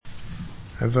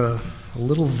I have a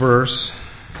little verse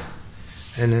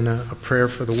and then a prayer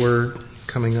for the word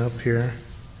coming up here.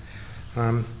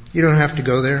 You don't have to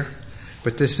go there,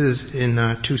 but this is in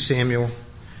 2 Samuel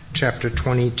chapter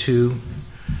 22,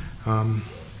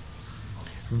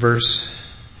 verse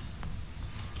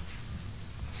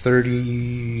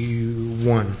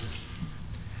 31.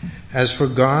 As for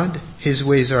God, His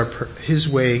way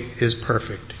is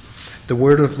perfect. The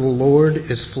word of the Lord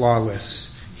is flawless.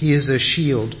 He is a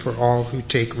shield for all who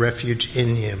take refuge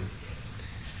in Him.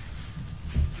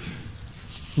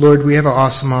 Lord, we have an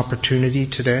awesome opportunity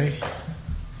today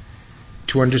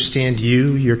to understand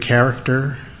You, Your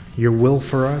character, Your will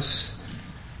for us,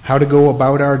 how to go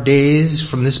about our days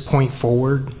from this point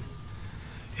forward,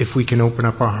 if we can open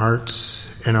up our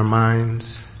hearts and our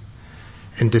minds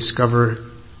and discover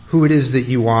who it is that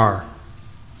You are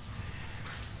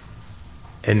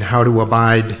and how to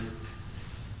abide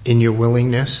in Your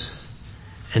willingness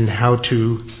and how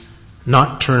to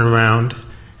not turn around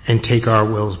and take our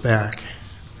wills back.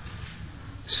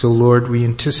 So Lord, we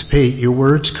anticipate Your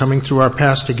words coming through our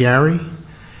Pastor Gary,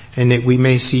 and that we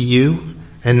may see You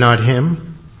and not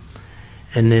him,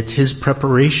 and that his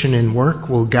preparation and work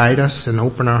will guide us and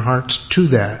open our hearts to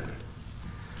that.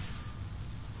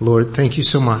 Lord, thank You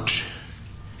so much.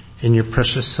 In Your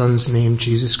precious Son's name,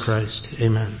 Jesus Christ.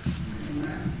 Amen.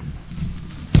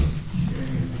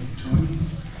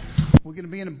 We're going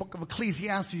to be in the book of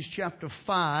Ecclesiastes chapter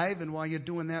 5, and while you're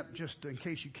doing that, just in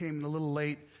case you came in a little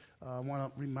late, I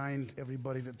want to remind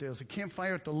everybody that there's a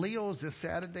campfire at the Leos this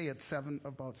Saturday at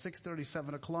about 6:30,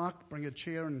 7 o'clock. Bring a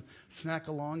chair and snack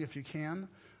along if you can.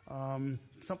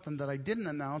 Something that I didn't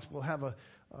announce, we'll have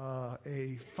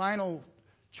a final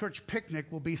church picnic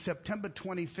will be September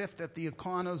 25th at the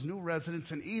O'Connor's new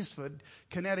residence in Eastford,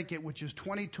 Connecticut, which is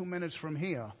 22 minutes from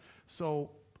here.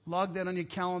 So log that on your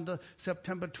calendar,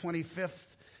 September 25th,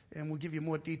 and we'll give you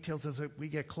more details as we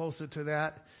get closer to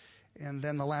that. And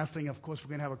then the last thing, of course, we're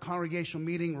going to have a congregational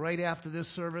meeting right after this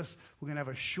service. We're going to have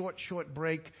a short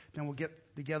break. Then we'll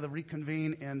get together,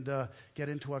 reconvene, and get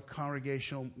into our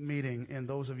congregational meeting. And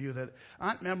those of you that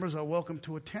aren't members are welcome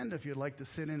to attend if you'd like to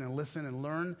sit in and listen and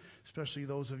learn, especially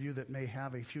those of you that may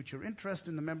have a future interest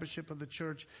in the membership of the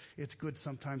church. It's good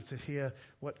sometimes to hear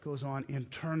what goes on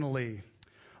internally.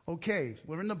 Okay,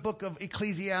 we're in the book of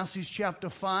Ecclesiastes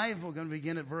chapter 5. We're going to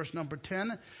begin at verse number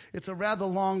 10. It's a rather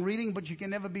long reading, but you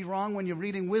can never be wrong when you're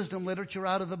reading wisdom literature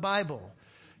out of the Bible.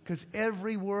 Because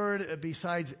every word,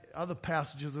 besides other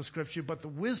passages of Scripture, but the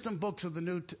wisdom books of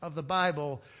the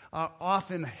Bible are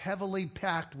often heavily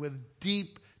packed with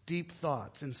deep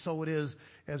thoughts. And so it is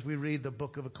as we read the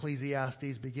book of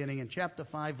Ecclesiastes beginning in chapter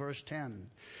 5, verse 10.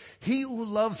 He who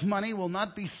loves money will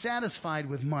not be satisfied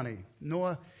with money,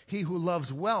 nor he who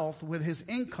loves wealth with his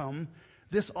income.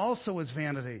 This also is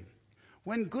vanity.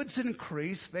 When goods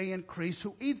increase, they increase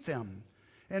who eat them.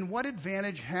 And what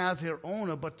advantage has their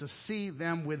owner but to see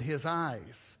them with his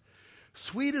eyes?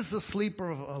 Sweet is the sleep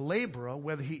of a laborer,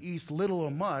 whether he eats little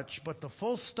or much, but the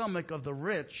full stomach of the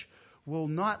rich will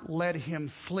not let him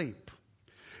sleep.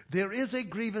 There is a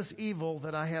grievous evil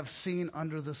that I have seen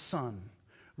under the sun.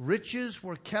 Riches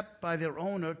were kept by their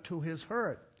owner to his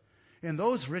hurt, and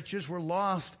those riches were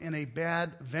lost in a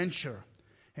bad venture.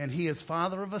 And he is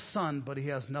father of a son, but he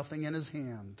has nothing in his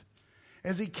hand.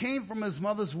 As he came from his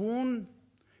mother's womb,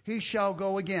 he shall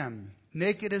go again,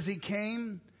 naked as he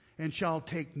came, and shall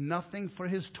take nothing for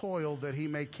his toil that he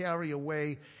may carry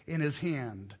away in his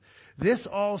hand. This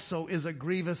also is a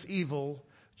grievous evil.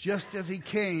 Just as he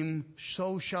came,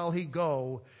 so shall he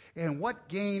go. And what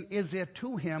gain is there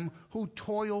to him who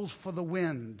toils for the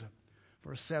wind?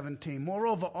 Verse 17,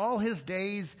 moreover, all his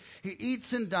days he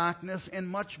eats in darkness, and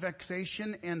much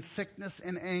vexation and sickness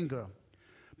and anger.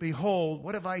 Behold,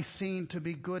 what have I seen to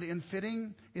be good and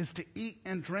fitting is to eat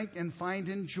and drink and find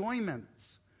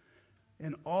enjoyments.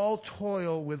 In all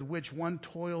toil with which one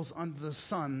toils under the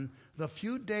sun, the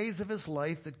few days of his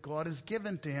life that God has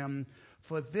given to him,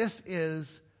 for this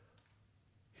is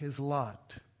his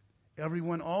lot.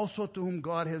 Everyone also to whom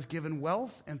God has given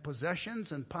wealth and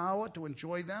possessions and power to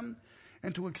enjoy them,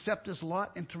 and to accept his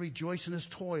lot and to rejoice in his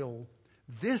toil.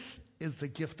 This is the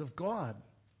gift of God.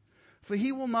 For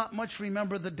he will not much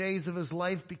remember the days of his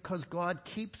life, because God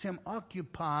keeps him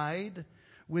occupied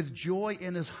with joy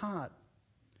in his heart.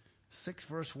 6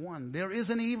 verse 1. There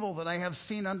is an evil that I have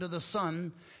seen under the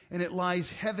sun, and it lies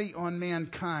heavy on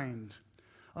mankind.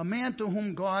 A man to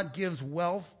whom God gives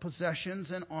wealth,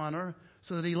 possessions, and honor,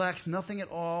 so that he lacks nothing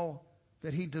at all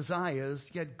that he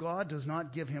desires, yet God does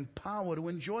not give him power to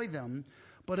enjoy them,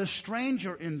 but a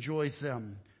stranger enjoys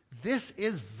them. This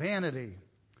is vanity.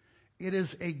 It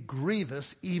is a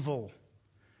grievous evil.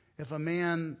 If a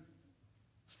man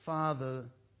father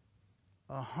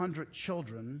 100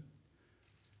 children,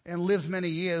 and lives many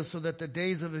years, so that the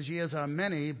days of his years are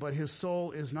many, but his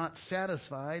soul is not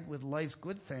satisfied with life's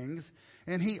good things,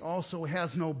 and he also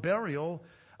has no burial,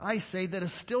 I say that a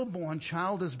stillborn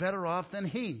child is better off than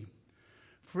he.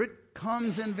 For it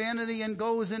comes in vanity and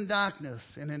goes in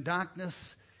darkness, and in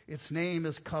darkness its name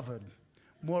is covered.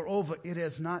 Moreover, it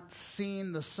has not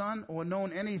seen the sun or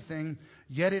known anything,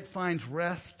 yet it finds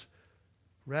rest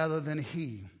rather than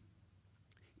he.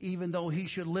 Even though he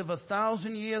should live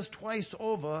 1,000 years twice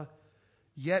over,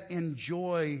 yet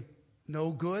enjoy no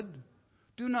good.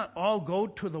 Do not all go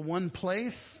to the one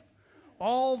place?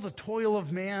 All the toil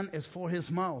of man is for his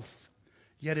mouth,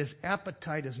 yet his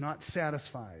appetite is not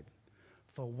satisfied.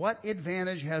 For what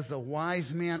advantage has the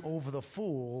wise man over the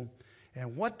fool?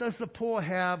 And what does the poor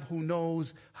have who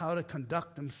knows how to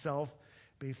conduct himself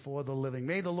before the living?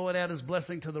 May the Lord add his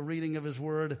blessing to the reading of his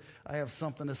word. I have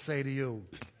something to say to you.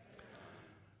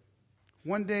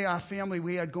 One day our family,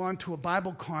 we had gone to a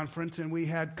Bible conference and we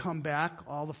had come back,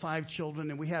 all the 5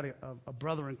 children, and we had a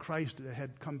brother in Christ that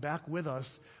had come back with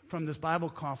us from this Bible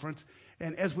conference.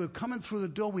 And as we were coming through the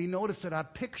door, we noticed that our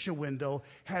picture window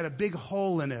had a big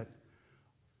hole in it.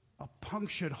 A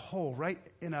punctured hole right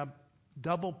in a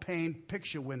double pane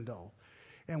picture window.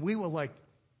 And we were like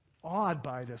awed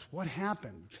by this. What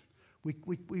happened?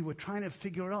 We were trying to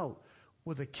figure it out.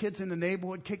 Were the kids in the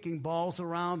neighborhood kicking balls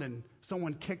around and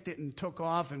someone kicked it and took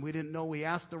off and we didn't know? We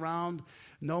asked around.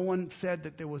 No one said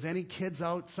that there was any kids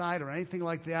outside or anything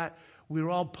like that. We were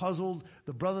all puzzled.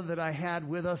 The brother that I had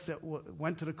with us that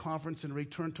went to the conference and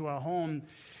returned to our home,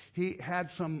 he had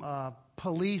some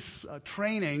police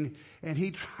training, and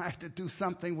he tried to do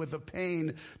something with the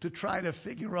pane to try to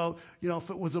figure out, if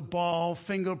it was a ball,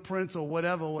 fingerprints, or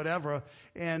whatever,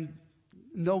 and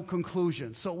no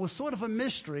conclusion. So it was sort of a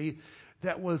mystery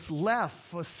that was left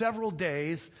for several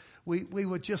days. We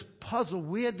were just puzzled.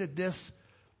 Where did this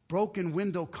broken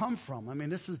window come from? I mean,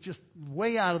 this is just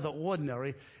way out of the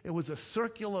ordinary. It was a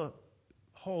circular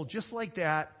hole just like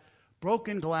that,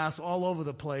 broken glass all over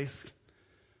the place,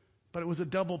 but it was a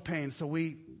double pane. So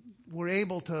we were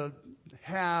able to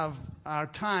have our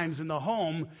times in the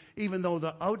home, even though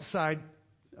the outside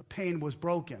pane was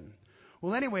broken.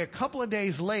 Well, anyway, a couple of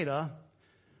days later,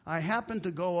 I happened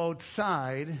to go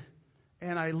outside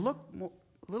and I looked a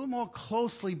little more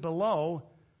closely below,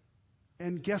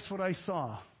 and guess what I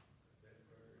saw?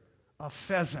 A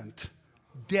pheasant,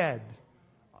 dead,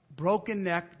 broken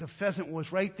neck. The pheasant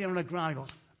was right there on the ground. I go,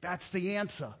 that's the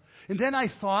answer. And then I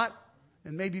thought,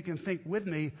 and maybe you can think with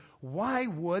me, why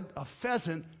would a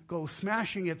pheasant go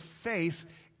smashing its face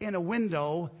in a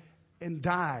window and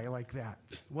die like that?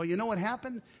 Well, you know what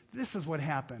happened? This is what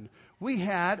happened. We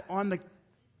had on the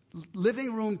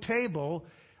living room table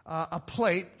a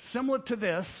plate similar to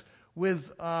this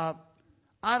with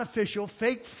artificial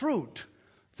fake fruit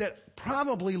that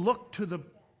probably looked for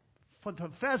the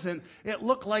pheasant, it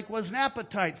looked like was an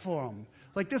appetite for him.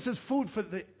 Like this is food for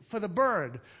the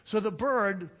bird. So the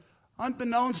bird,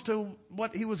 unbeknownst to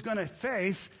what he was going to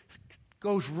face,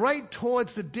 goes right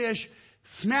towards the dish,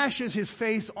 smashes his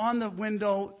face on the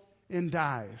window, and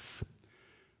dies.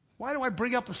 Why do I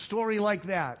bring up a story like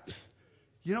that?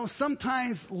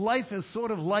 Sometimes life is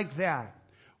sort of like that.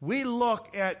 We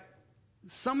look at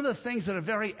some of the things that are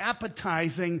very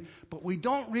appetizing, but we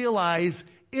don't realize,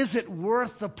 is it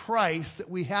worth the price that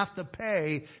we have to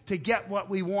pay to get what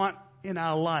we want in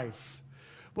our life?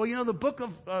 Well, the book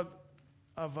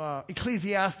of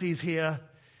Ecclesiastes here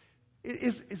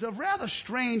is a rather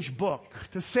strange book,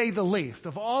 to say the least.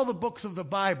 Of all the books of the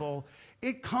Bible,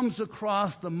 it comes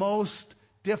across the most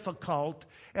difficult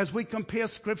as we compare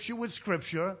Scripture with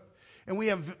Scripture. And we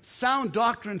have sound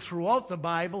doctrine throughout the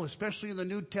Bible, especially in the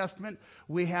New Testament.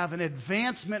 We have an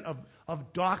advancement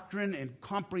of doctrine and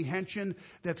comprehension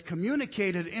that's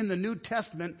communicated in the New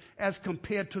Testament as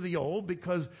compared to the Old,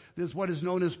 because there's what is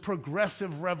known as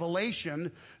progressive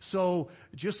revelation. So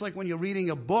just like when you're reading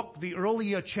a book, the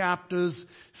earlier chapters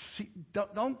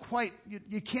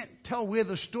you can't tell where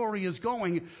the story is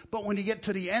going, but when you get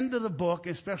to the end of the book,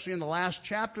 especially in the last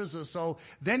chapters or so,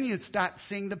 then you start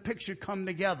seeing the picture come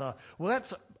together. Well,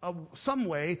 that's some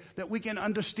way that we can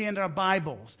understand our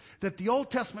Bibles. That the Old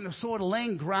Testament is sort of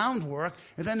laying groundwork,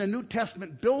 and then the New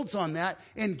Testament builds on that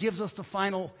and gives us the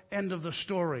final end of the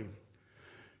story.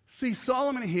 See,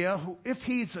 Solomon here, who, if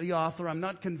he's the author, I'm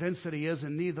not convinced that he is,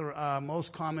 and neither are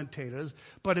most commentators,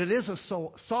 but it is a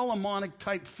Solomonic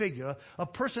type figure, a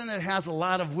person that has a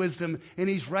lot of wisdom, and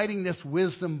he's writing this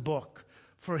wisdom book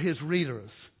for his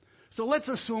readers. So let's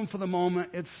assume for the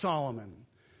moment it's Solomon.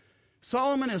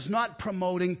 Solomon is not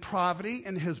promoting poverty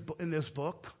in this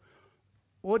book.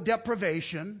 or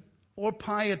deprivation or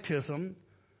pietism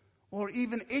or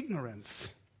even ignorance.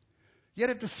 Yet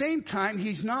at the same time,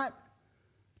 he's not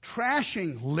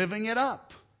trashing living it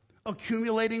up,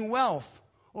 accumulating wealth,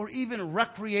 or even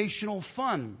recreational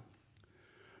fun.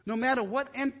 No matter what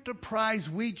enterprise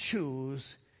we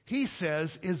choose, he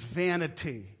says, is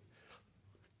vanity.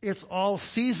 It's all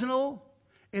seasonal,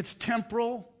 it's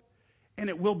temporal, and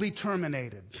it will be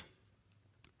terminated.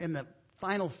 And the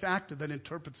final factor that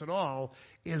interprets it all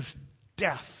is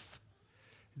death.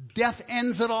 Death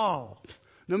ends it all.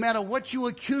 No matter what you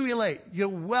accumulate, your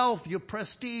wealth, your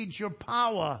prestige, your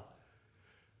power,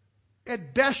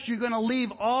 at best you're going to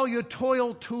leave all your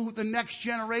toil to the next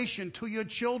generation, to your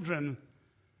children.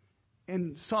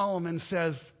 And Solomon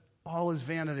says, all is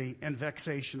vanity and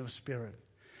vexation of spirit.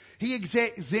 He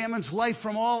examines life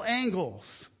from all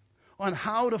angles on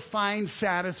how to find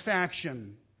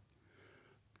satisfaction.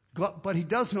 But he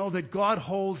does know that God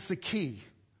holds the key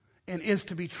and is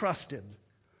to be trusted.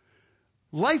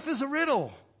 Life is a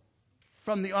riddle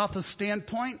from the author's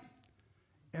standpoint,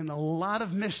 and a lot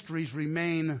of mysteries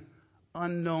remain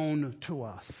unknown to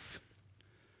us.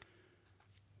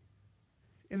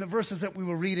 In the verses that we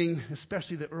were reading,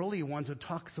 especially the earlier ones that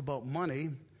talks about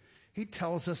money, he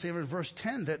tells us there in verse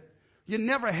 10 that you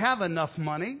never have enough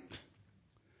money.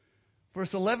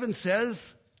 Verse 11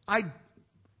 says,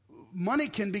 money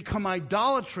can become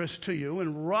idolatrous to you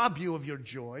and rob you of your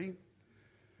joy.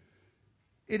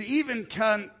 It even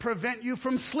can prevent you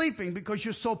from sleeping because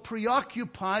you're so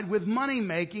preoccupied with money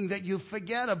making that you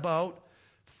forget about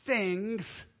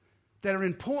things that are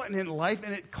important in life,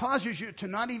 and it causes you to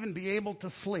not even be able to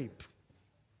sleep.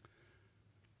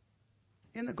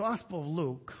 In the Gospel of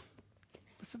Luke,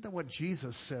 listen to what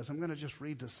Jesus says. I'm going to just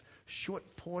read this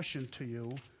short portion to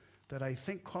you that I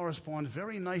think corresponds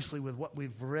very nicely with what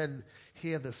we've read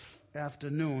here this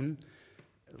afternoon.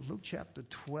 Luke chapter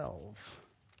 12.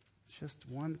 Just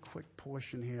one quick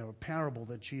portion here, a parable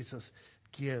that Jesus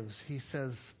gives. He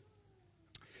says,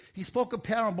 he spoke a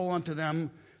parable unto them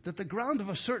that the ground of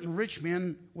a certain rich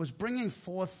man was bringing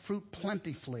forth fruit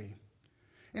plentifully.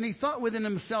 And he thought within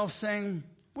himself, saying,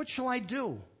 what shall I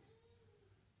do?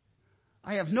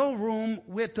 I have no room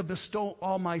where to bestow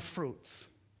all my fruits.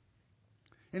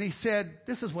 And he said,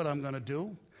 this is what I'm going to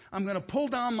do. I'm going to pull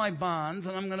down my barns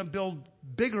and I'm going to build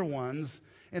bigger ones.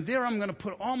 And there I'm going to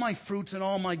put all my fruits and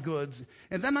all my goods.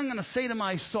 And then I'm going to say to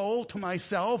my soul, to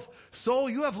myself, soul,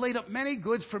 you have laid up many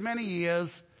goods for many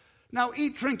years. Now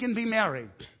eat, drink, and be merry.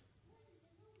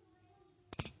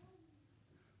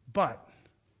 But,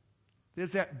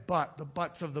 there's that but, the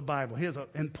buts of the Bible. Here's an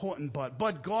important but.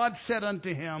 But God said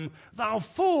unto him, thou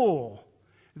fool,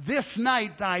 this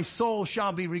night thy soul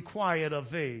shall be required of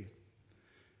thee.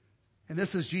 And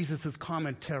this is Jesus'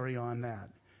 commentary on that.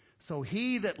 So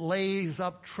he that lays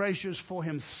up treasures for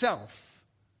himself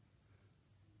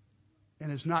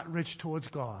and is not rich towards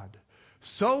God,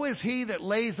 so is he that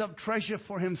lays up treasure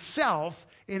for himself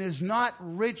and is not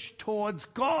rich towards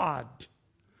God.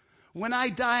 When I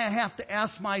die, I have to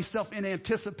ask myself in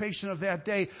anticipation of that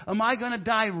day, am I going to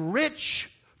die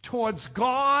rich towards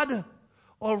God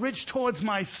or rich towards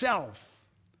myself?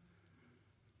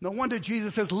 No wonder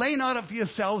Jesus says, lay not up for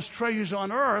yourselves treasures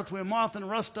on earth where moth and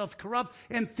rust doth corrupt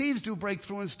and thieves do break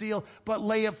through and steal, but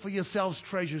lay up for yourselves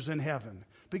treasures in heaven.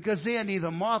 Because there neither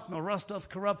moth nor rust doth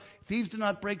corrupt, thieves do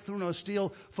not break through nor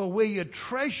steal, for where your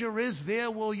treasure is,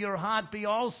 there will your heart be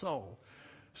also.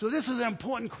 So this is an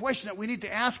important question that we need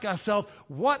to ask ourselves.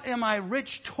 What am I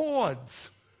rich towards?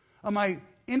 Am I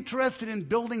interested in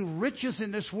building riches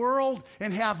in this world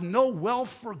and have no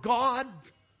wealth for God?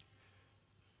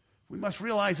 We must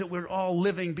realize that we're all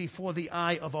living before the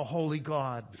eye of a holy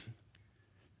God.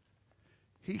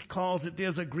 He calls it,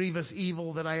 there's a grievous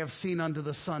evil that I have seen under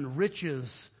the sun.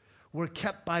 Riches were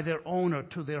kept by their owner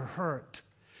to their hurt.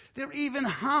 They're even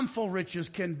harmful riches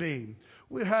can be.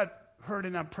 We had heard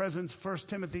in our presence 1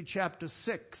 Timothy chapter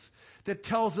 6 that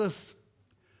tells us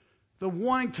the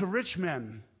warning to rich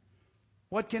men.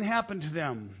 What can happen to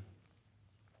them?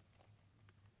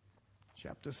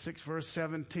 Chapter 6 verse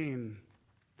 17.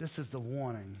 This is the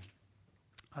warning.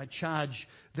 I charge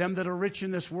them that are rich in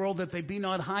this world that they be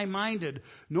not high-minded,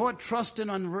 nor trust in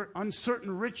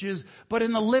uncertain riches, but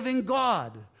in the living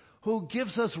God, who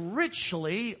gives us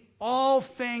richly all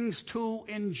things to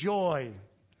enjoy.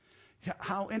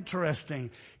 How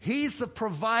interesting. He's the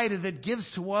provider that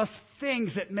gives to us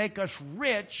things that make us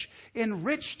rich and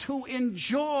rich to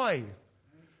enjoy.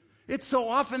 It's so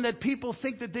often that people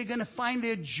think that they're going to find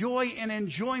their joy and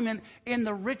enjoyment in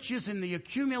the riches and the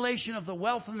accumulation of the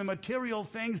wealth and the material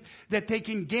things that they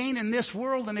can gain in this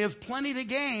world, and there's plenty to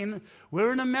gain.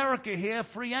 We're in America here,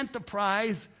 free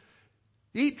enterprise.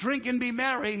 Eat, drink, and be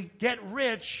merry. Get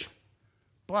rich.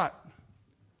 But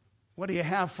what do you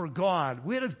have for God?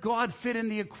 Where does God fit in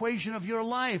the equation of your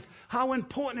life? How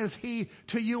important is He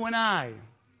to you and I?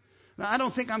 Now, I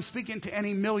don't think I'm speaking to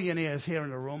any millionaires here in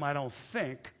the room. I don't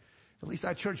think. At least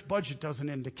our church budget doesn't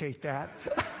indicate that.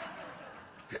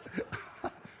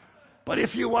 But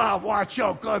if you are, watch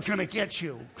out. God's going to get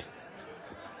you.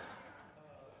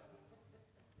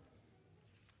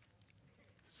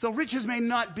 So riches may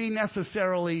not be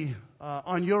necessarily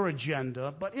on your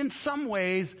agenda, but in some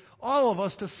ways, all of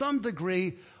us, to some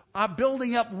degree, are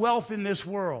building up wealth in this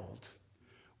world.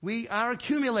 We are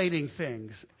accumulating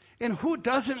things. And who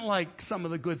doesn't like some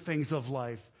of the good things of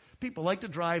life? People like to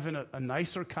drive in a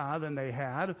nicer car than they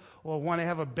had, or want to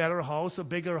have a better house, a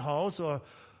bigger house, or,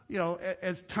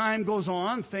 as time goes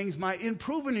on, things might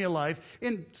improve in your life.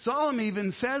 And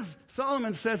Solomon says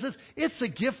this, it's a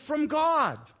gift from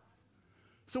God.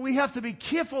 So we have to be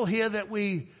careful here that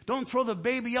we don't throw the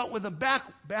baby out with the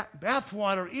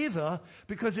bathwater either,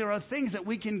 because there are things that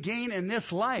we can gain in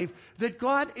this life that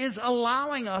God is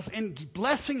allowing us and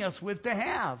blessing us with to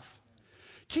have.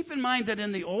 Keep in mind that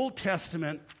in the Old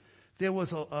Testament, there were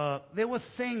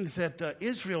things that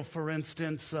Israel, for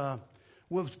instance,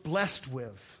 was blessed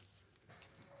with.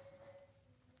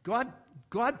 God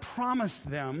promised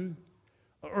them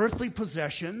earthly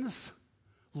possessions,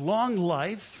 long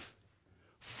life,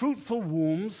 fruitful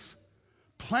wombs,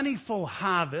 plentiful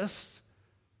harvest,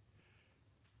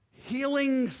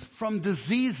 healings from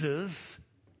diseases,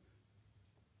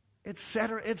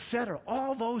 etc., etc.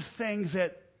 All those things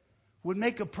that would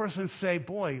make a person say,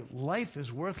 boy, life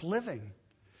is worth living.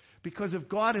 Because if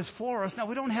God is for us, now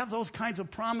we don't have those kinds of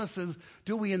promises,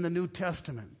 do we, in the New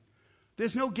Testament?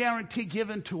 There's no guarantee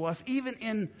given to us,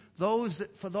 even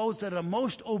for those that are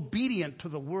most obedient to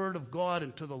the Word of God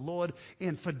and to the Lord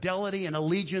in fidelity and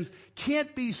allegiance,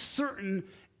 can't be certain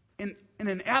in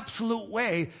an absolute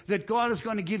way that God is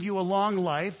going to give you a long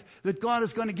life, that God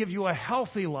is going to give you a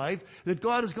healthy life, that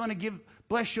God is going to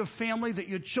bless your family, that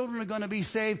your children are going to be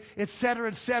saved, etc.,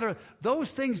 etc. Those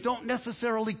things don't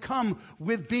necessarily come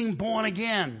with being born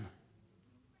again.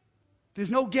 There's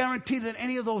no guarantee that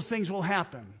any of those things will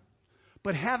happen.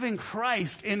 But having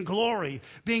Christ in glory,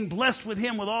 being blessed with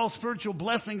Him with all spiritual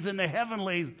blessings in the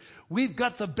heavenlies, we've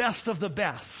got the best of the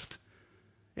best.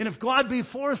 And if God be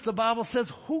for us, the Bible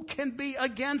says, who can be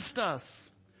against us?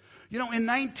 In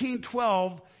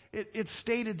 1912, it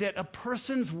stated that a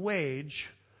person's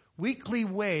weekly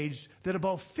wage, that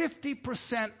about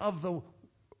 50%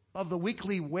 of the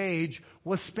weekly wage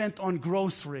was spent on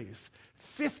groceries.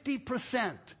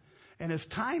 50%. And as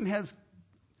time has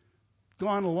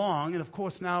gone along, and of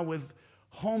course now with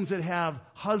homes that have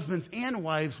husbands and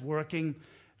wives working,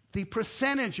 the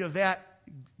percentage of that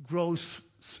grows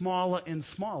smaller and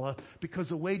smaller because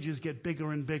the wages get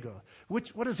bigger and bigger.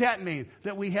 What does that mean?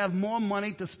 That we have more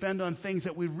money to spend on things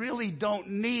that we really don't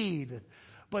need,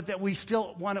 but that we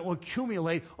still want to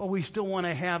accumulate, or we still want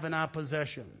to have in our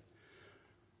possession.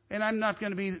 And I'm not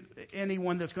going to be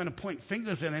anyone that's going to point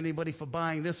fingers at anybody for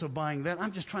buying this or buying that.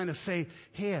 I'm just trying to say,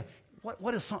 here,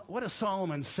 what does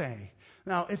Solomon say?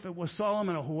 Now, if it was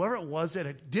Solomon or whoever it was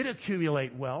that did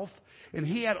accumulate wealth, and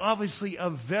he had obviously a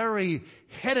very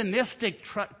hedonistic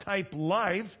type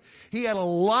life, he had a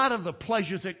lot of the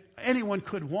pleasures that anyone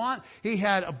could want, he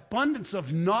had abundance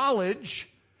of knowledge,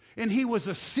 and he was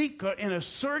a seeker and a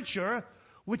searcher,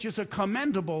 which is a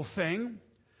commendable thing.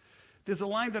 There's a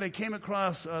line that I came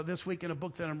across this week in a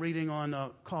book that I'm reading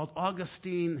on called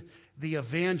Augustine the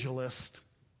Evangelist.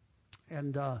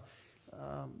 And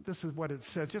this is what it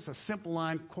says, just a simple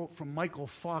line, quote from Michael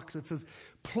Fox. It says,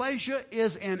 pleasure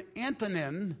is an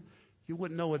antonym. You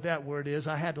wouldn't know what that word is.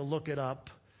 I had to look it up.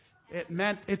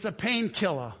 It's a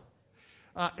painkiller.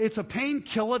 It's a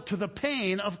painkiller to the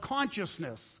pain of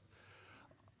consciousness.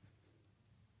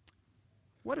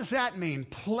 What does that mean?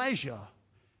 Pleasure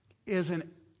is a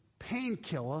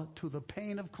painkiller to the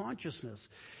pain of consciousnness.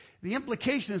 The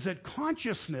implication is that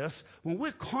consciousness, when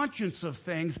we're conscious of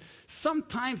things,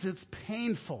 sometimes it's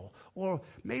painful. Or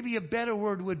maybe a better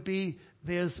word would be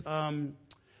there's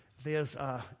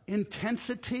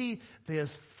intensity,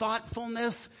 there's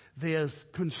thoughtfulness, there's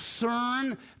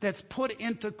concern that's put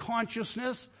into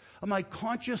consciousness. Am I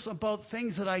conscious about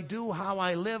things that I do, how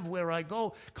I live, where I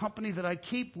go, company that I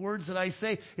keep, words that I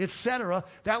say, etc.?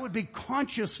 That would be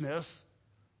consciousness.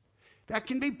 That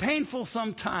can be painful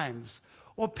sometimes.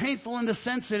 Or painful in the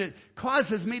sense that it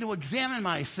causes me to examine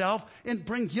myself and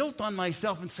bring guilt on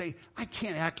myself and say, I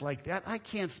can't act like that. I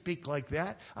can't speak like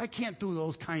that. I can't do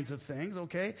those kinds of things,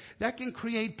 okay? That can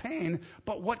create pain.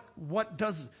 But what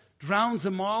drowns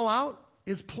them all out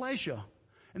is pleasure.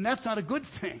 And that's not a good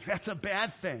thing. That's a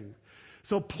bad thing.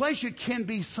 So pleasure can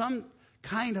be some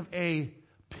kind of a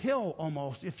pill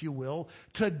almost, if you will,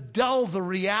 to dull the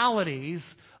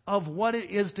realities of what it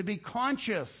is to be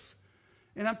conscious.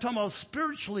 And I'm talking about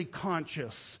spiritually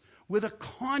conscious, with a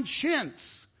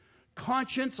conscience.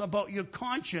 Conscience about your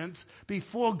conscience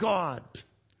before God.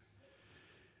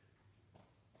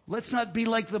 Let's not be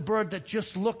like the bird that's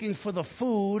just looking for the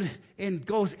food and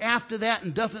goes after that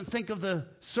and doesn't think of the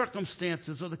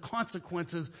circumstances or the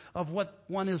consequences of what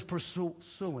one is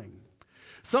pursuing.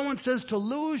 Someone says to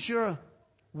lose your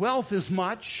wealth is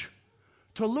much,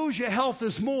 to lose your health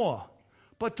is more,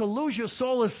 but to lose your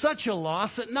soul is such a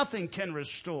loss that nothing can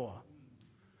restore.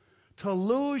 To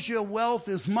lose your wealth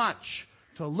is much,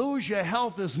 to lose your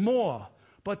health is more,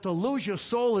 but to lose your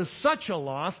soul is such a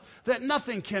loss that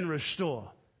nothing can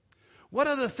restore. What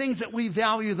are the things that we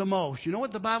value the most? You know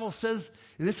what the Bible says?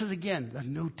 And this is again, the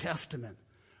New Testament.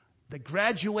 The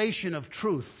graduation of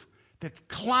truth that's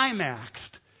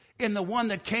climaxed in the one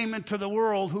that came into the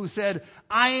world who said,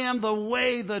 I am the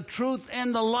way, the truth,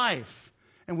 and the life.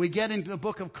 And we get into the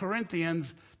book of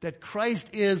Corinthians that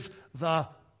Christ is the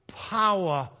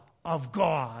power of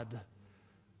God.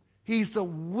 He's the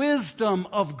wisdom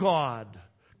of God.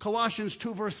 Colossians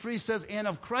 2 verse 3 says, and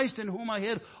of Christ in whom I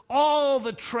hid all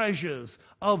the treasures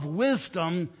of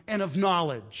wisdom and of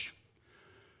knowledge.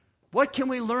 What can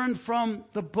we learn from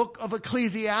the book of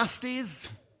Ecclesiastes?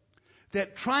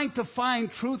 That trying to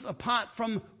find truth apart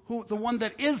from the one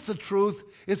that is the truth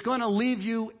is going to leave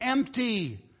you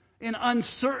empty and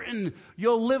uncertain.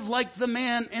 You'll live like the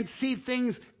man and see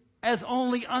things as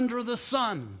only under the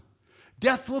sun.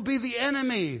 Death will be the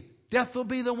enemy. Death will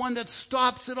be the one that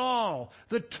stops it all.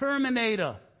 The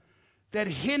terminator that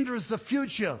hinders the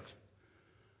future.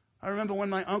 I remember when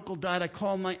my uncle died, I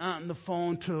called my aunt on the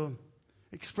phone to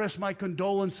express my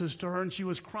condolences to her, and she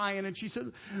was crying, and she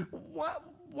said,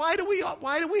 why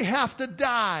do we have to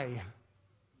die?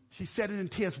 She said it in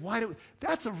tears.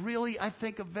 That's a really, I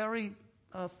think, a very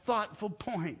thoughtful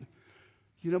point.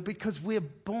 You know, because we're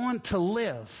born to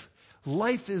live.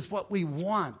 Life is what we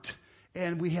want.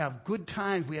 And we have good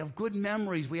times, we have good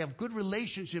memories, we have good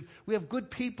relationships, we have good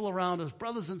people around us,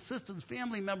 brothers and sisters,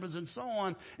 family members, and so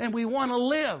on, and we want to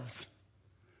live.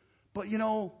 But you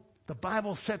know, the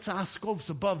Bible sets our scopes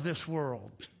above this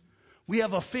world. We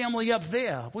have a family up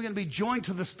there. We're going to be joined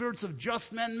to the spirits of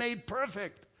just men made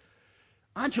perfect.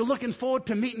 Aren't you looking forward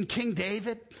to meeting King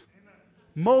David? Amen.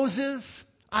 Moses,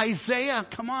 Isaiah,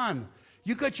 come on.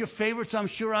 You got your favorites, I'm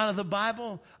sure, out of the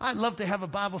Bible. I'd love to have a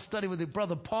Bible study with your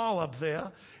brother Paul up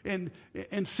there and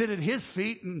sit at his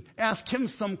feet and ask him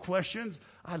some questions.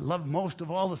 I'd love most of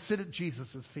all to sit at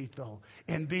Jesus' feet, though,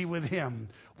 and be with him.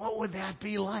 What would that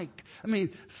be like? I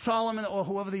mean, Solomon, or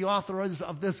whoever the author is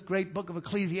of this great book of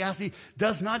Ecclesiastes,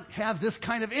 does not have this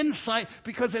kind of insight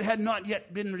because it had not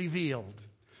yet been revealed.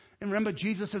 And remember,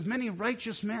 Jesus says, many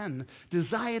righteous men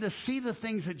desire to see the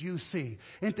things that you see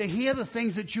and to hear the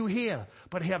things that you hear,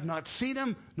 but have not seen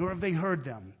them, nor have they heard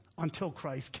them until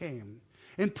Christ came.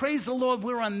 And praise the Lord,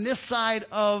 we're on this side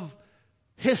of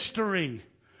history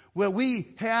where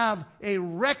we have a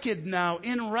record now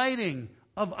in writing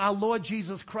of our Lord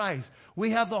Jesus Christ. We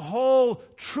have the whole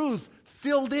truth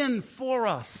filled in for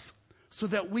us so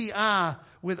that we are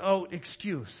without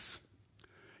excuse.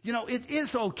 You know, it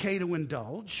is okay to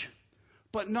indulge,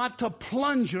 but not to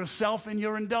plunge yourself in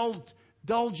your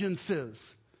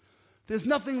indulgences. There's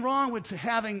nothing wrong with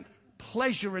having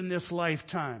pleasure in this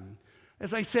lifetime.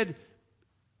 As I said,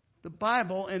 the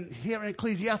Bible and here in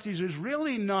Ecclesiastes is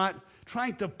really not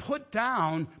trying to put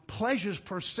down pleasures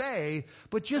per se,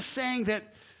 but just saying that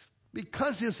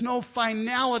because there's no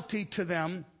finality to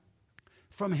them,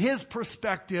 from his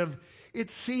perspective,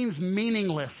 it seems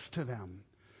meaningless to them.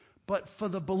 But for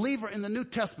the believer in the New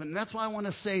Testament, and that's why I want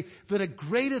to say that a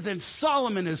greater than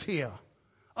Solomon is here.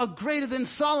 A greater than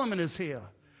Solomon is here.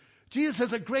 Jesus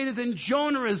says a greater than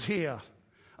Jonah is here.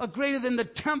 A greater than the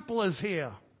temple is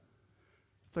here.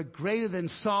 The greater than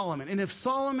Solomon. And if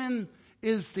Solomon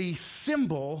is the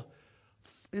symbol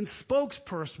and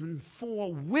spokesperson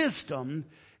for wisdom,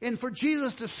 and for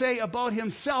Jesus to say about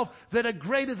himself that a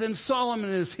greater than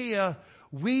Solomon is here,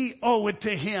 we owe it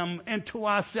to him and to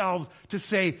ourselves to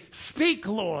say, speak,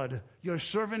 Lord, your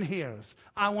servant hears.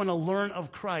 I want to learn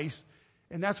of Christ.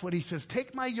 And that's what he says.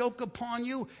 Take my yoke upon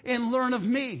you and learn of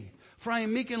me. For I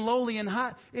am meek and lowly in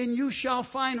heart, and you shall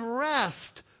find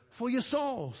rest for your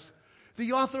souls.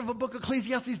 The author of a book of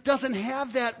Ecclesiastes doesn't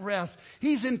have that rest.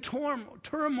 He's in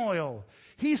turmoil.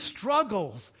 He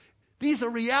struggles. These are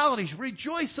realities.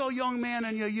 Rejoice, O young man,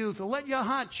 in your youth. And let your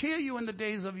heart cheer you in the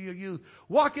days of your youth.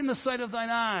 Walk in the sight of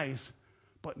thine eyes.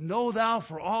 But know thou,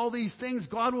 for all these things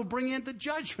God will bring into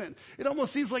judgment. It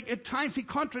almost seems like at times he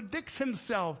contradicts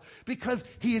himself because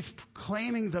he is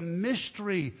proclaiming the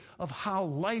mystery of how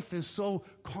life is so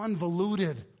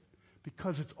convoluted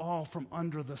because it's all from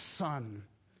under the sun.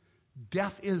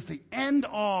 Death is the end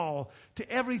all to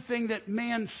everything that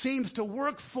man seems to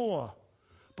work for,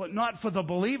 but not for the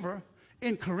believer.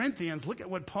 In Corinthians, look at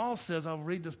what Paul says. I'll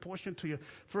read this portion to you.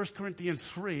 1 Corinthians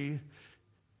 3.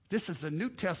 This is the New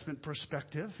Testament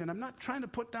perspective, and I'm not trying to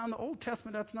put down the Old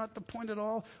Testament. That's not the point at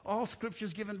all. All Scripture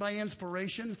is given by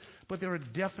inspiration, but there are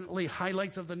definitely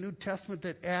highlights of the New Testament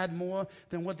that add more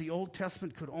than what the Old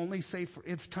Testament could only say for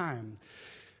its time.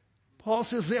 Paul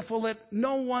says, therefore, let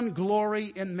no one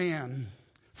glory in man,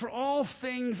 for all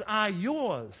things are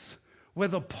yours,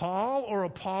 whether Paul or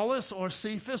Apollos or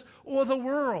Cephas or the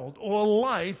world or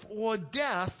life or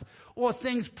death or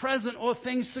things present or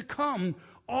things to come.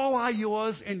 All are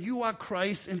yours, and you are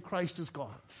Christ, and Christ is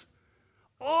God's.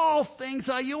 All things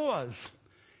are yours.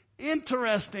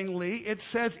 Interestingly, it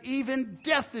says even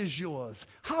death is yours.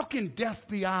 How can death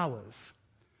be ours?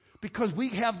 Because we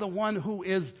have the one who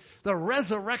is the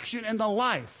resurrection and the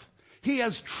life. He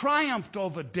has triumphed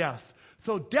over death.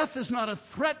 So death is not a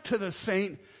threat to the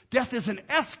saint. Death is an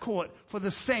escort for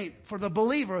the saint, for the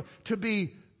believer, to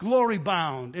be glory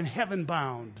bound and heaven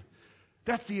bound.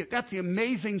 That's the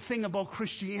amazing thing about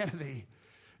Christianity.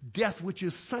 Death, which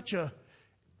is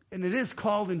and it is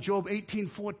called in Job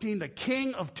 18:14, the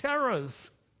king of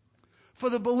terrors. For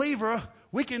the believer,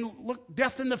 we can look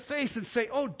death in the face and say,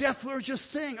 oh, death, we're just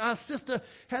saying. Our sister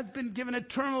has been given a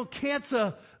terminal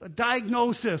cancer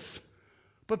diagnosis.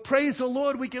 But praise the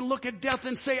Lord, we can look at death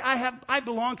and say, I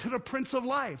belong to the Prince of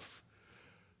Life.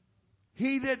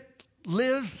 He that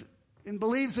lives and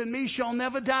believes in me shall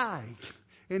never die.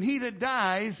 And he that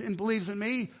dies and believes in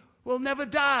me will never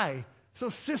die. So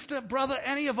sister, brother,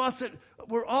 any of us that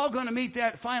we're all going to meet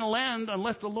that final end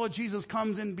unless the Lord Jesus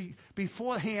comes in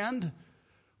beforehand,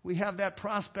 we have that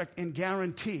prospect and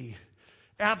guarantee.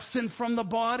 Absent from the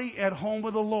body, at home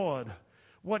with the Lord.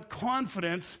 What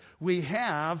confidence we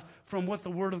have from what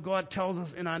the Word of God tells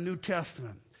us in our New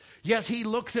Testament. Yes, he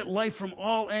looks at life from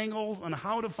all angles on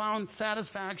how to find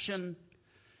satisfaction.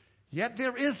 Yet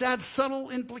there is that subtle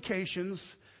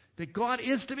implications that God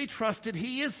is to be trusted.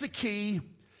 He is the key.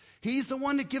 He's the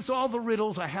one that gives all the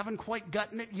riddles. I haven't quite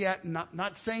gotten it yet.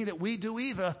 Not saying that we do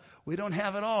either. We don't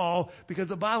have it all, because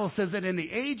the Bible says that in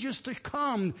the ages to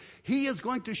come, he is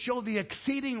going to show the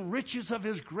exceeding riches of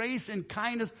his grace and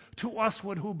kindness to us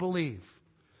who believe.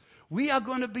 We are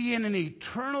going to be in an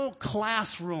eternal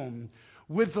classroom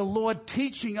with the Lord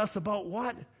teaching us about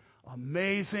what?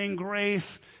 Amazing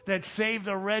grace that saved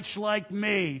a wretch like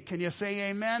me. Can you say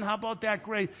amen? How about that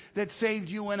grace that saved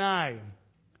you and I?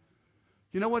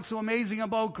 You know what's so amazing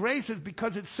about grace is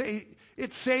because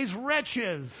it saves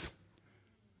wretches.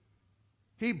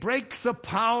 He breaks the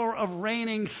power of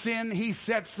reigning sin. He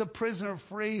sets the prisoner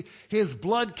free. His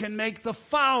blood can make the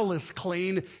foulest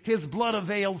clean. His blood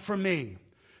availed for me.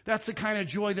 That's the kind of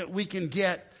joy that we can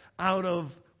get out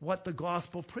of what the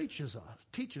gospel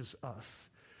teaches us.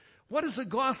 What does the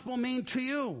gospel mean to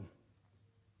you?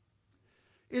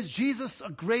 Is Jesus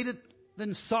greater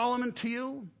than Solomon to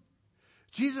you?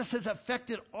 Jesus has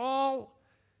affected all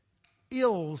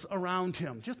ills around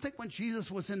him. Just think when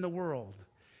Jesus was in the world.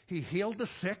 He healed the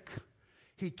sick.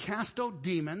 He cast out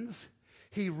demons.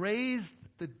 He raised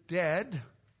the dead.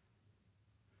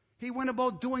 He went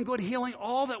about doing good, healing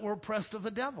all that were oppressed of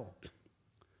the devil.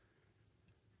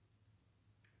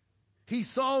 He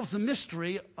solves the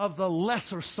mystery of the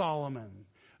lesser Solomon.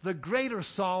 The greater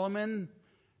Solomon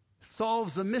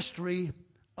solves the mystery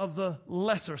of the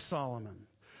lesser Solomon.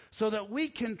 So that we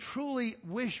can truly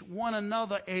wish one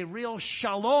another a real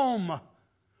shalom.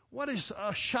 What is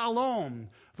a shalom?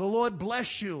 The Lord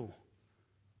bless you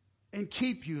and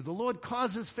keep you. The Lord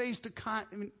cause his face to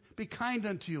be kind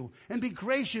unto you and be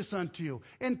gracious unto you,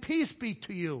 and peace be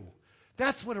to you.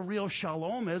 That's what a real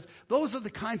shalom is. Those are the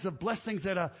kinds of blessings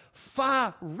that are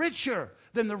far richer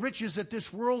than the riches that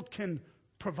this world can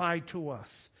provide to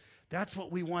us. That's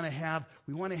what we want to have.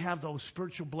 We want to have those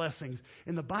spiritual blessings.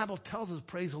 And the Bible tells us,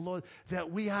 praise the Lord,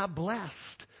 that we are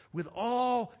blessed with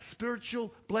all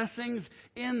spiritual blessings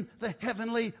in the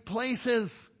heavenly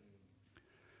places.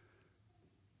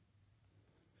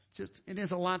 It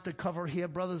is a lot to cover here,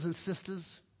 brothers and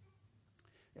sisters.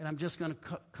 And I'm just going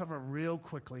to cover real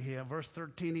quickly here. Verse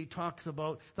 13, he talks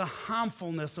about the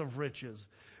harmfulness of riches.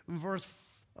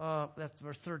 That's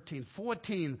verse 13.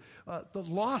 14, the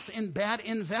loss in bad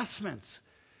investments.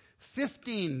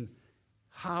 15,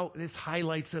 how this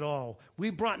highlights it all.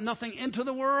 We brought nothing into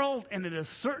the world, and it is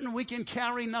certain we can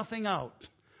carry nothing out.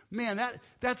 Man,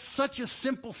 that's such a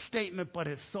simple statement, but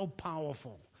it's so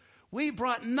powerful. We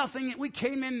brought nothing. We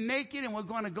came in naked and we're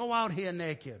going to go out here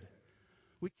naked.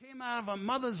 We came out of a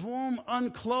mother's womb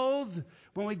unclothed.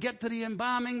 When we get to the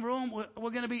embalming room, we're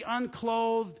going to be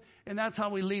unclothed, and that's how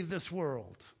we leave this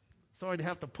world. Sorry to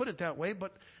have to put it that way,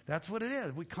 but that's what it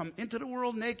is. We come into the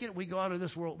world naked. We go out of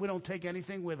this world. We don't take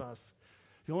anything with us.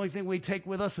 The only thing we take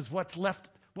with us is what's left,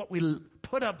 what we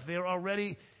put up there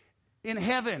already in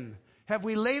heaven. Have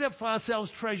we laid up for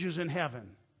ourselves treasures in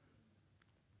heaven?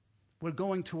 We're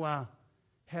going to our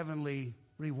heavenly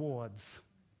rewards.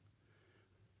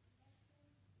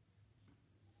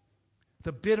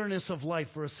 The bitterness of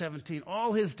life, verse 17.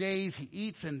 All his days he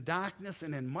eats in darkness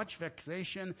and in much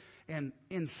vexation and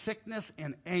in sickness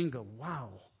and anger. Wow.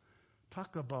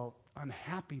 Talk about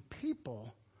unhappy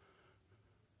people.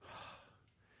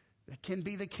 It can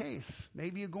be the case.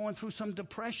 Maybe you're going through some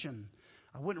depression.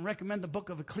 I wouldn't recommend the book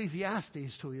of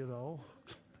Ecclesiastes to you, though,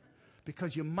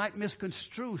 because you might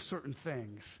misconstrue certain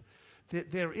things.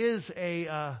 There is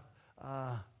a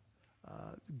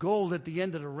gold at the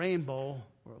end of the rainbow,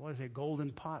 or what is it,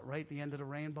 golden pot right at the end of the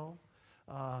rainbow?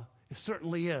 It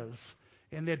certainly is.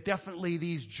 And there are definitely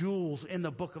these jewels in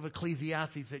the book of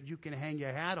Ecclesiastes that you can hang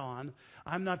your hat on.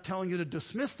 I'm not telling you to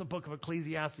dismiss the book of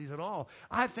Ecclesiastes at all.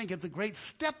 I think it's a great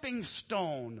stepping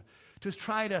stone to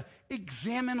try to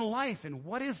examine life and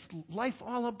what is life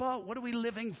all about? What are we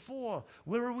living for?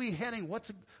 Where are we heading?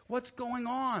 What's going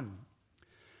on?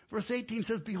 Verse 18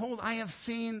 says, behold, I have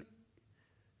seen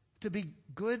to be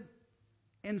good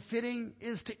and fitting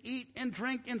is to eat and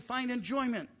drink and find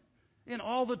enjoyment in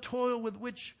all the toil with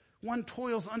which one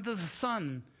toils under the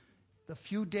sun, the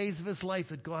few days of his life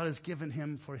that God has given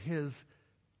him for his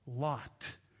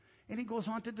lot. And he goes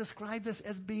on to describe this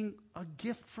as being a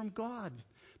gift from God.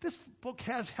 This book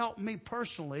has helped me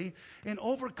personally in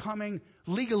overcoming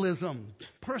legalism,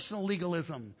 personal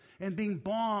legalism, and being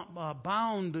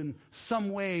bound in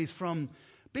some ways from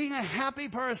being a happy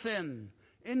person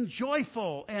and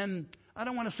joyful, and I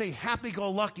don't want to say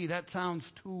happy-go-lucky. That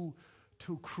sounds too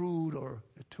crude or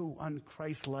too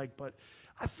un-Christ-like, but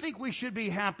I think we should be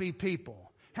happy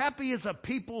people. Happy is a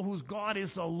people whose God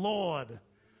is the Lord.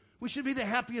 We should be the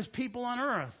happiest people on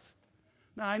earth.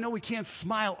 Now, I know we can't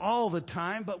smile all the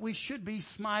time, but we should be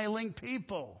smiling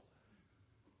people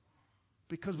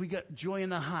because we get joy in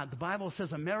the heart. The Bible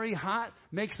says a merry heart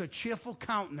makes a cheerful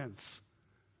countenance.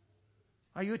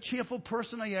 Are you a cheerful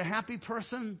person? Are you a happy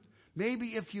person?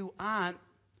 Maybe if you aren't.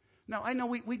 Now, I know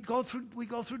we go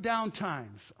through down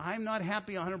times. I'm not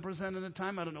happy 100% of the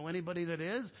time. I don't know anybody that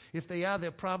is. If they are,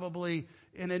 they're probably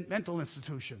in a mental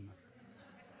institution.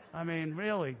 I mean,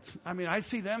 really. I mean, I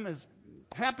see them as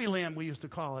Happy Land, we used to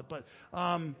call it.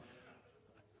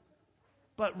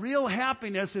 But real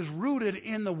happiness is rooted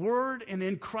in the Word and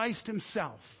in Christ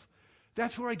himself.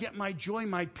 That's where I get my joy,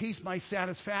 my peace, my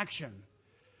satisfaction.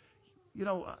 You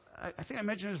know, I think I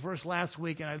mentioned this verse last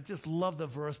week, and I just love the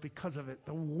verse because of it,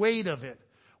 the weight of it.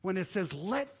 When it says,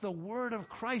 let the word of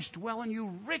Christ dwell in you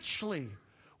richly.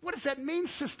 What does that mean,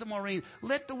 Sister Maureen?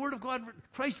 Let the word of God,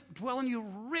 Christ, dwell in you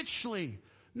richly.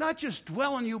 Not just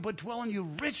dwell in you, but dwell in you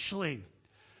richly.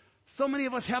 So many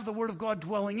of us have the word of God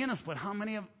dwelling in us, but how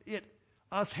many of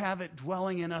us have it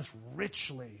dwelling in us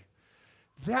richly?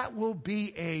 That will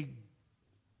be a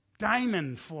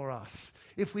diamond for us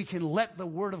if we can let the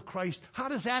word of Christ. How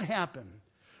does that happen?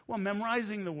 Well,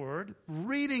 memorizing the word,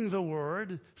 reading the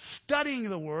word, studying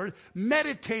the word,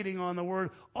 meditating on the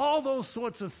word, all those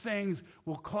sorts of things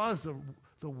will cause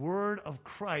the word of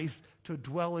Christ to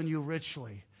dwell in you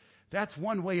richly. That's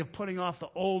one way of putting off the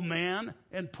old man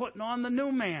and putting on the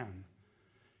new man.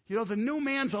 You know, the new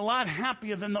man's a lot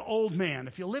happier than the old man.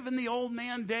 If you live in the old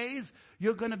man days,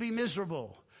 you're going to be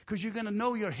miserable. Because you're going to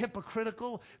know you're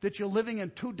hypocritical, that you're living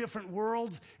in two different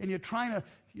worlds, and you're trying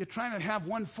to have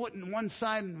one foot in one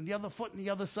side and the other foot in the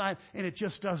other side, and it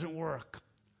just doesn't work.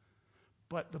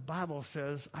 But the Bible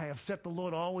says, I have set the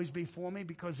Lord always before me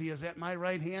because he is at my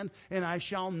right hand, and I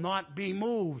shall not be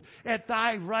moved. At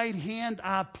thy right hand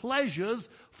are pleasures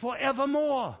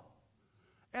forevermore.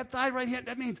 At thy right hand,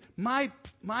 that means my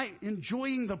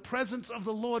enjoying the presence of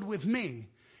the Lord with me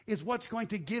is what's going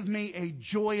to give me a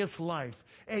joyous life,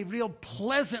 a real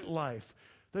pleasant life.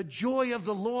 The joy of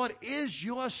the Lord is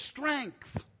your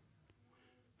strength.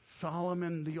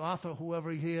 Solomon, the author,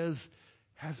 whoever he is,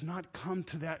 has not come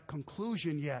to that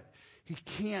conclusion yet. He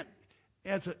can't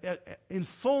in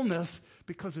fullness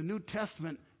because the New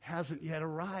Testament hasn't yet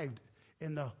arrived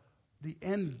and the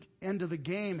end of the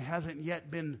game hasn't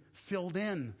yet been filled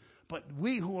in. But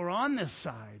we who are on this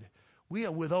side, we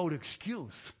are without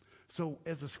excuse. So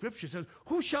as the scripture says,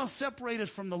 who shall separate us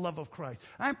from the love of Christ?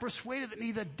 I am persuaded that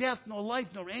neither death, nor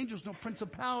life, nor angels, nor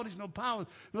principalities, nor powers,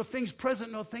 nor things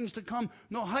present, nor things to come,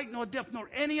 nor height, nor depth, nor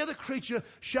any other creature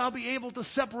shall be able to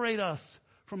separate us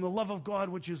from the love of God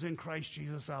which is in Christ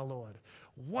Jesus our Lord.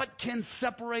 What can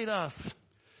separate us?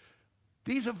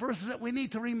 These are verses that we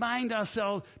need to remind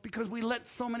ourselves, because we let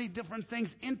so many different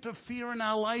things interfere in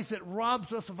our lives. It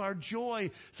robs us of our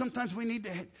joy. Sometimes we need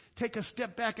to take a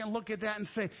step back and look at that and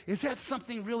say, is that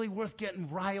something really worth getting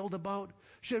riled about?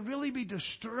 Should I really be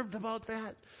disturbed about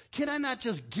that? Can I not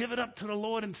just give it up to the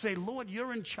Lord and say, Lord,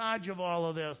 you're in charge of all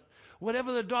of this.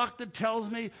 Whatever the doctor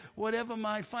tells me, whatever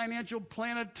my financial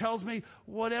planner tells me,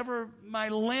 whatever my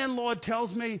landlord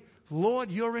tells me,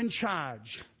 Lord, you're in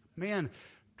charge. Man,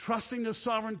 trusting the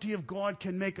sovereignty of God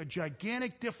can make a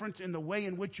gigantic difference in the way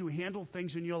in which you handle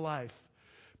things in your life.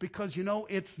 Because,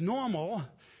 it's normal,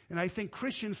 and I think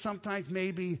Christians sometimes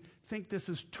maybe think this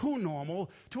is too normal,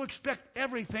 to expect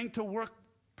everything to work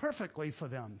perfectly for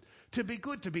them. To be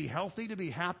good, to be healthy, to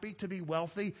be happy, to be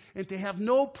wealthy, and to have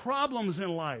no problems in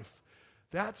life.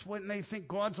 That's when they think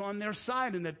God's on their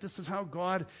side and that this is how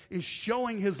God is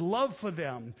showing his love for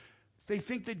them. They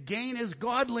think that gain is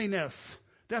godliness.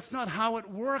 That's not how it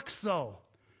works, though.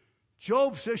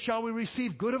 Job says, shall we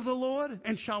receive good of the Lord?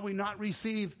 And shall we not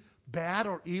receive bad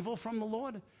or evil from the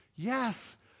Lord?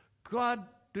 Yes, God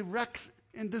directs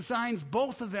and designs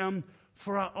both of them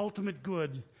for our ultimate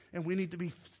good. And we need to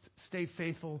stay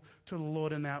faithful to the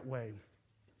Lord in that way.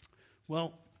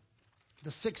 Well, the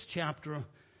 6th chapter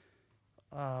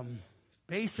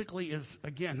basically is,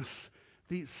 again,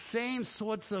 the same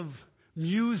sorts of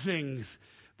musings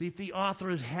the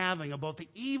author is having about the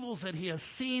evils that he has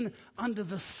seen under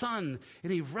the sun.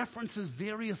 And he references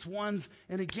various ones.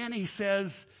 And again, he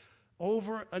says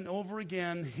over and over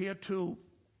again here too,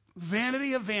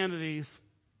 vanity of vanities,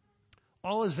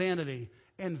 all is vanity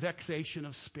and vexation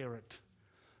of spirit.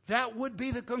 That would be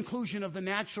the conclusion of the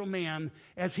natural man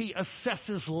as he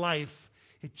assesses life.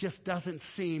 It just doesn't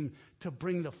seem to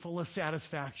bring the fullest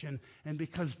satisfaction. And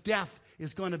because death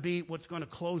is going to be what's going to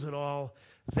close it all,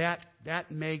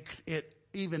 that makes it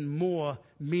even more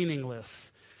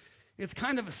meaningless. It's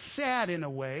kind of sad in a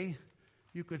way,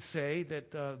 you could say,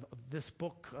 that this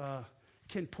book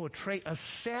can portray a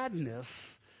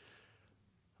sadness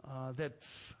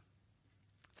that's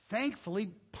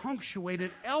thankfully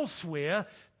punctuated elsewhere,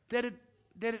 that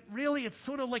it really, it's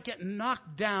sort of like getting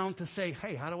knocked down to say,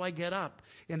 hey, how do I get up?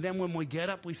 And then when we get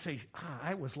up, we say,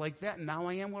 I was like that, and now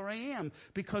I am where I am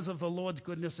because of the Lord's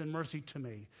goodness and mercy to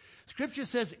me. Scripture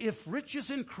says, if riches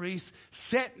increase,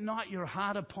 set not your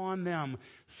heart upon them.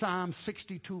 Psalm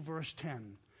 62 verse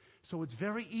 10. So it's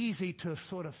very easy to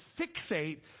sort of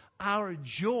fixate our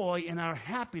joy and our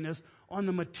happiness on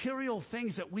the material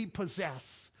things that we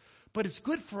possess. But it's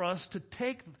good for us to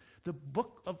take the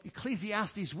book of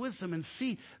Ecclesiastes wisdom and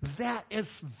see that as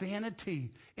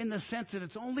vanity, in the sense that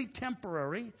it's only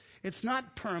temporary. It's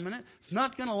not permanent. It's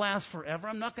not going to last forever.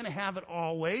 I'm not going to have it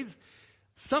always.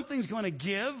 Something's going to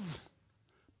give.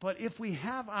 But if we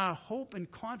have our hope and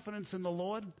confidence in the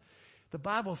Lord, the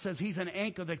Bible says he's an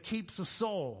anchor that keeps the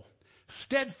soul.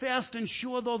 Steadfast and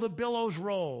sure though the billows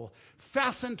roll,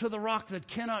 fastened to the rock that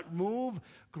cannot move,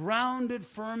 grounded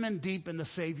firm and deep in the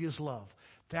Savior's love.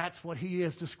 That's what he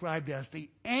is described as, the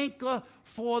anchor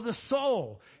for the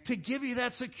soul, to give you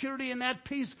that security and that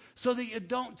peace so that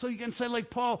you can say like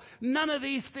Paul, none of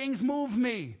these things move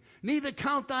me. Neither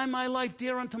count I my life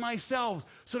dear unto myself,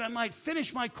 so that I might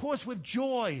finish my course with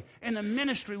joy in the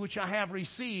ministry which I have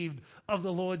received of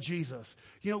the Lord Jesus.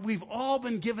 We've all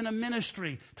been given a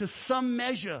ministry to some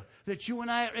measure that you and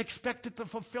I are expected to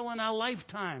fulfill in our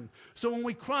lifetime. So when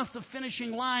we cross the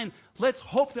finishing line, let's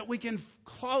hope that we can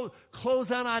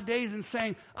close out our days and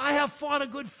saying, I have fought a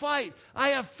good fight. I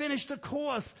have finished the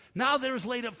course. Now there is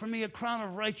laid up for me a crown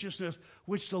of righteousness,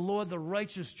 which the Lord, the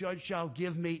righteous judge, shall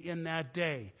give me in that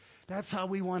day. That's how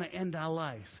we want to end our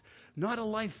lives. Not a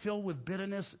life filled with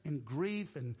bitterness and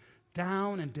grief and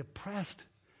down and depressed.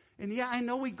 And yeah, I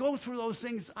know we go through those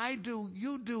things. I do.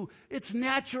 You do. It's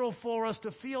natural for us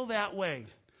to feel that way.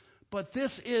 But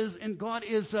and God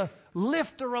is a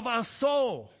lifter of our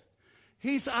soul.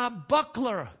 He's our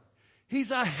buckler.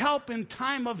 He's our help in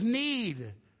time of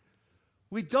need.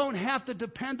 We don't have to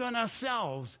depend on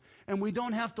ourselves, and we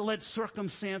don't have to let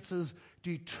circumstances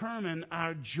determine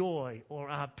our joy or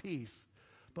our peace.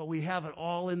 But we have it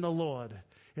all in the Lord.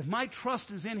 If my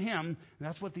trust is in him, and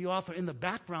that's what the author in the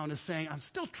background is saying, I'm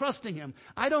still trusting him.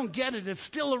 I don't get it. It's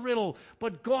still a riddle,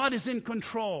 but God is in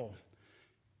control.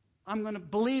 I'm going to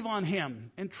believe on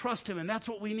him and trust him. And that's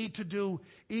what we need to do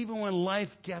even when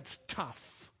life gets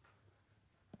tough.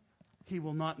 He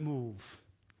will not move.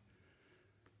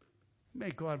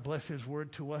 May God bless His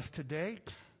word to us today.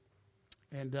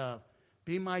 And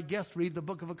be my guest. Read the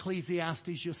book of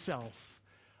Ecclesiastes yourself.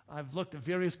 I've looked at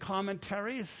various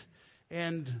commentaries,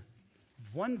 and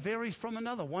one varies from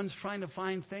another. One's trying to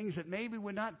find things that maybe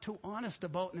we're not too honest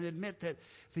about and admit that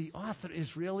the author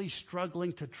is really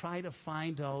struggling to try to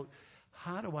find out,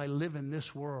 how do I live in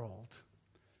this world?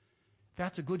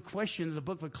 That's a good question the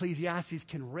book of Ecclesiastes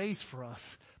can raise for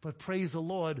us. But praise the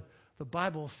Lord, the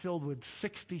Bible is filled with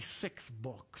 66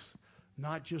 books,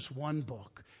 not just one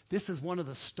book. This is one of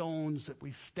the stones that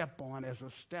we step on as a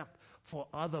step for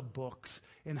other books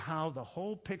and how the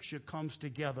whole picture comes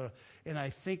together. And I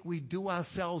think we do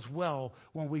ourselves well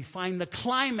when we find the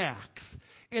climax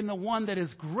in the one that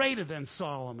is greater than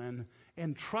Solomon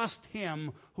and trust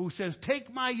Him who says,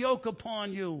 take my yoke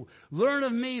upon you. Learn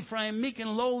of me, for I am meek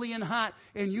and lowly in heart,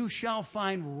 and you shall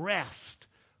find rest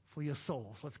for your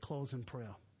souls. Let's close in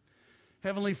prayer.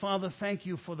 Heavenly Father, thank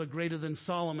you for the greater than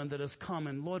Solomon that has come.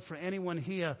 And Lord, for anyone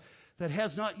here that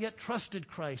has not yet trusted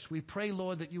Christ, we pray,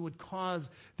 Lord, that you would cause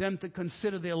them to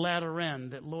consider their latter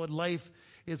end. That, Lord, life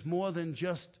is more than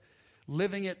just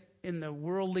living it in the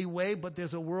worldly way, but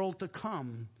there's a world to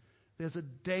come. There's a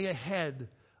day ahead,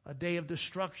 a day of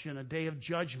destruction, a day of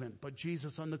judgment. But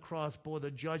Jesus on the cross bore the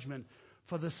judgment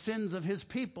for the sins of His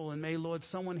people. And may, Lord,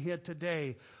 someone here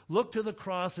today look to the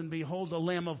cross and behold the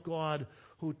Lamb of God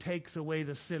who takes away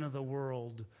the sin of the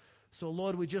world. So,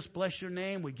 Lord, we just bless your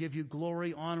name. We give you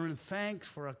glory, honor, and thanks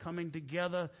for our coming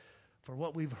together, for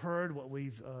what we've heard, what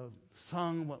we've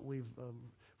sung, what we've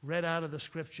read out of the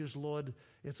Scriptures, Lord.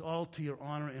 It's all to your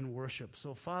honor and worship.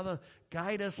 So, Father,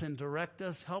 guide us and direct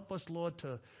us. Help us, Lord,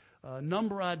 to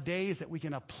number our days that we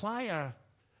can apply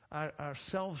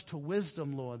ourselves to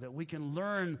wisdom, Lord, that we can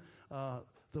learn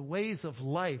the ways of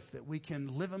life, that we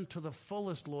can live them to the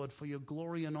fullest, Lord, for your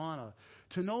glory and honor.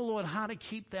 To know, Lord, how to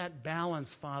keep that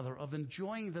balance, Father, of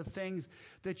enjoying the things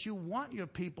that you want your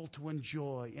people to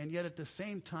enjoy, and yet at the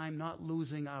same time not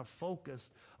losing our focus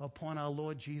upon our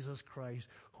Lord Jesus Christ,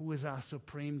 who is our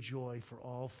supreme joy for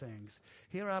all things.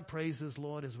 Hear our praises,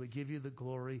 Lord, as we give you the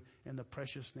glory in the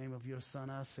precious name of your Son,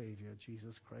 our Savior,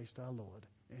 Jesus Christ our Lord.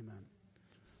 Amen.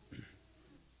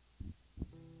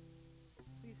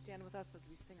 Please stand with us as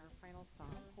we sing our final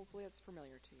song. Hopefully it's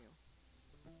familiar to you.